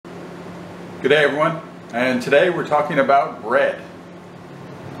Good day, everyone, and today we're talking about bread.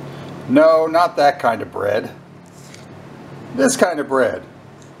 No, not that kind of bread. This kind of bread.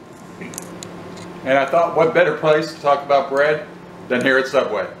 And I thought, what better place to talk about bread than here at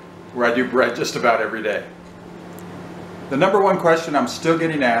Subway, where I do bread just about every day. The number one question I'm still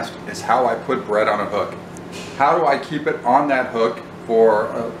getting asked is how I put bread on a hook. How do I keep it on that hook for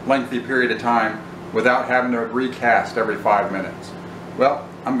a lengthy period of time without having to recast every 5 minutes? Well,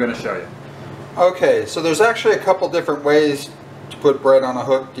 I'm going to show you. Okay, so there's actually a couple different ways to put bread on a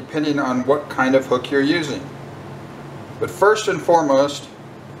hook depending on what kind of hook you're using. But first and foremost,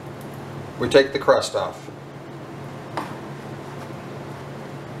 we take the crust off.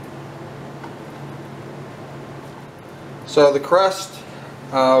 So the crust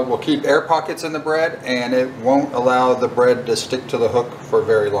will keep air pockets in the bread, and it won't allow the bread to stick to the hook for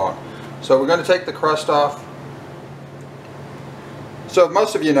very long. So we're going to take the crust off. So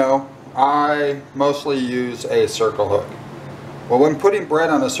most of you know, I mostly use a circle hook. Well, when putting bread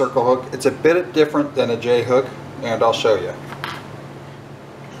on a circle hook, it's a bit different than a J hook, and I'll show you.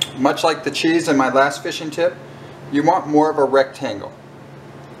 Much like the cheese in my last fishing tip, you want more of a rectangle.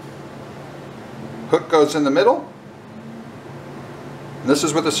 Hook goes in the middle. This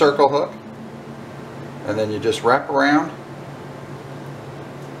is with a circle hook, and then you just wrap around.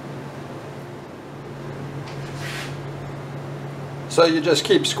 So you just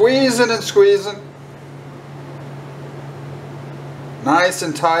keep squeezing and squeezing, nice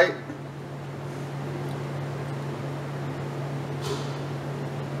and tight.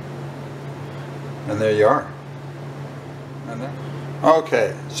 And there you are. And there.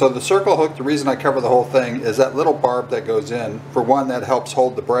 Okay, so the circle hook, the reason I cover the whole thing is that little barb that goes in. For one, that helps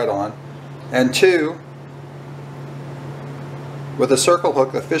hold the bread on. And two, with a circle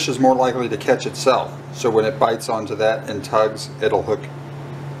hook, the fish is more likely to catch itself. So when it bites onto that and tugs, it'll hook.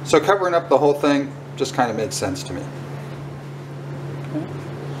 So covering up the whole thing just kind of makes sense to me. Okay.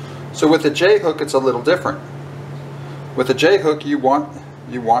 So with the J hook, it's a little different. With the J hook, you want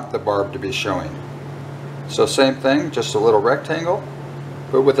the barb to be showing. So same thing, just a little rectangle.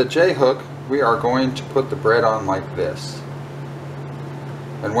 But with a J hook, we are going to put the bread on like this.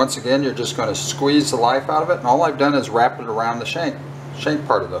 And once again, you're just going to squeeze the life out of it. And all I've done is wrap it around the shank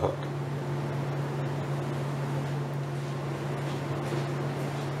part of the hook.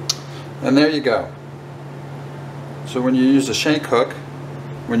 And there you go. So when you use a shank hook,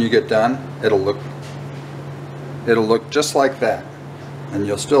 when you get done, it'll look just like that. And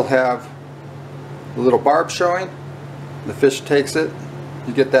you'll still have the little barb showing. The fish takes it,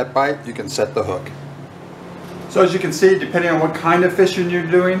 you get that bite, you can set the hook. So as you can see, depending on what kind of fishing you're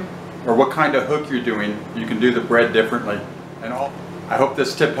doing or what kind of hook you're doing, you can do the bread differently. And I hope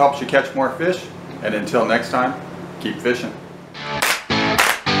this tip helps you catch more fish, and until next time, keep fishing.